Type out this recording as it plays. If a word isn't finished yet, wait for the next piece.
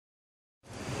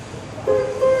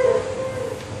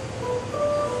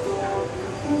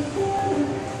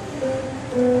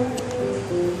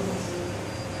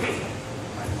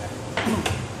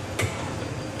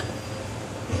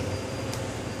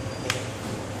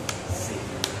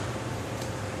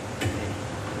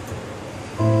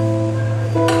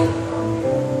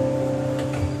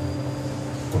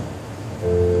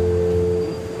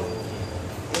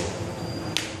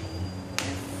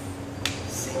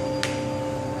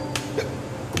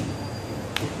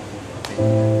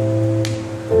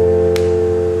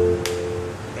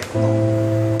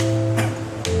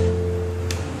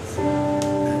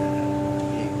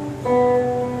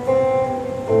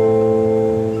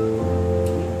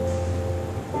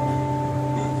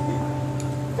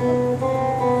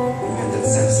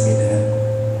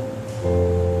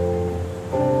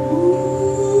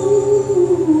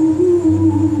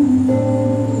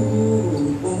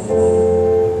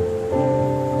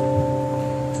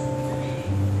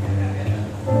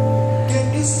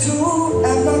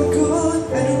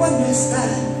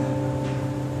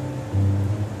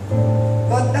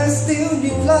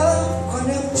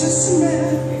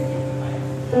man.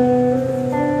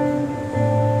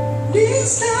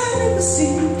 This time never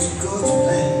seemed to go to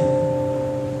plan.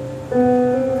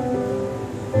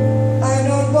 I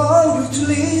don't want you to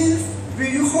leave.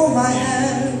 Will you hold my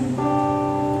hand?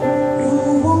 No,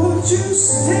 won't you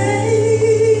stay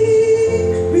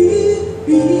with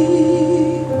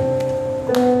me?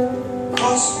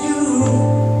 'Cause you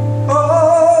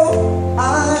all I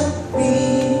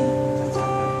need.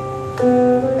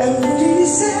 And he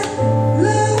said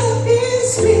love is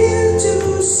clear to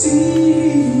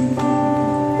see.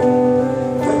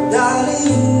 But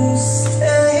darling,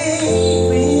 stay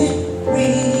with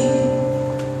me.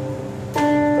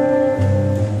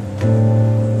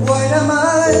 Why am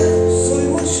I so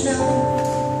emotional?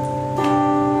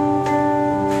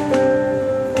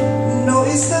 No,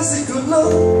 it's just a good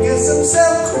look. Get some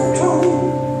self-control.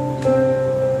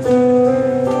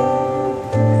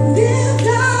 Deep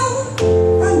down,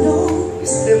 I know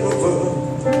it's never over.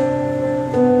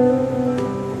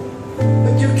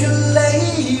 But you can lay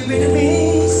with me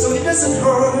so it doesn't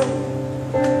hurt.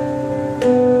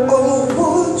 Oh,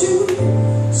 would you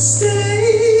stay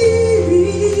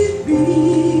with me?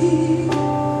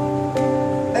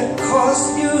 And 'cause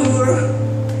you're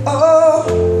all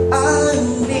I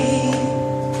need.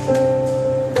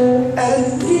 And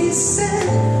he said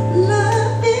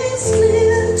love is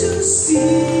clear to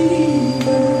see.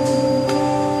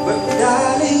 But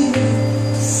darling,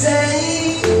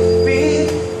 stay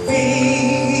with me.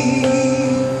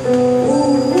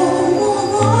 Ooh, oh,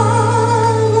 oh, oh,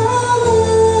 oh,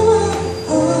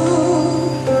 oh, oh,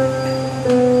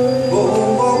 oh,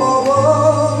 oh, oh,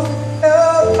 oh,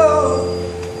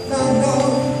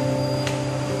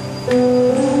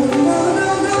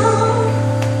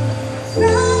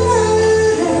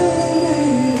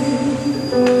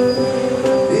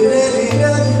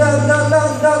 no, no,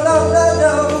 no, no,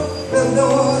 no,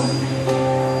 no.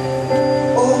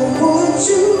 Oh, would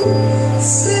you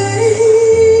stay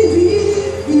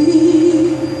with me?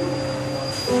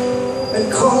 And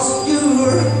 'cause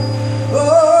you're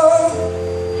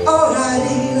all I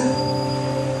need.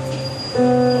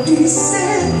 He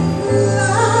said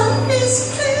love is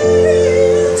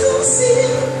clear to see.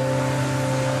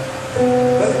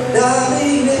 But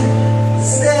darling,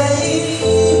 stay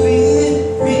with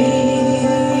me.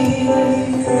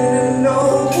 No,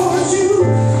 would you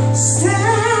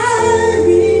stay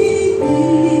with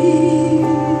me?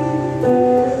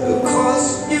 'Cause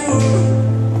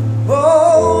you're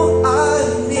all I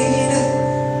need.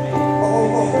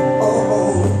 Oh, oh, oh,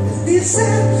 oh. This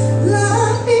said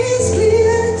love is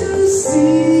clear to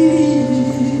see.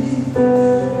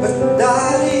 But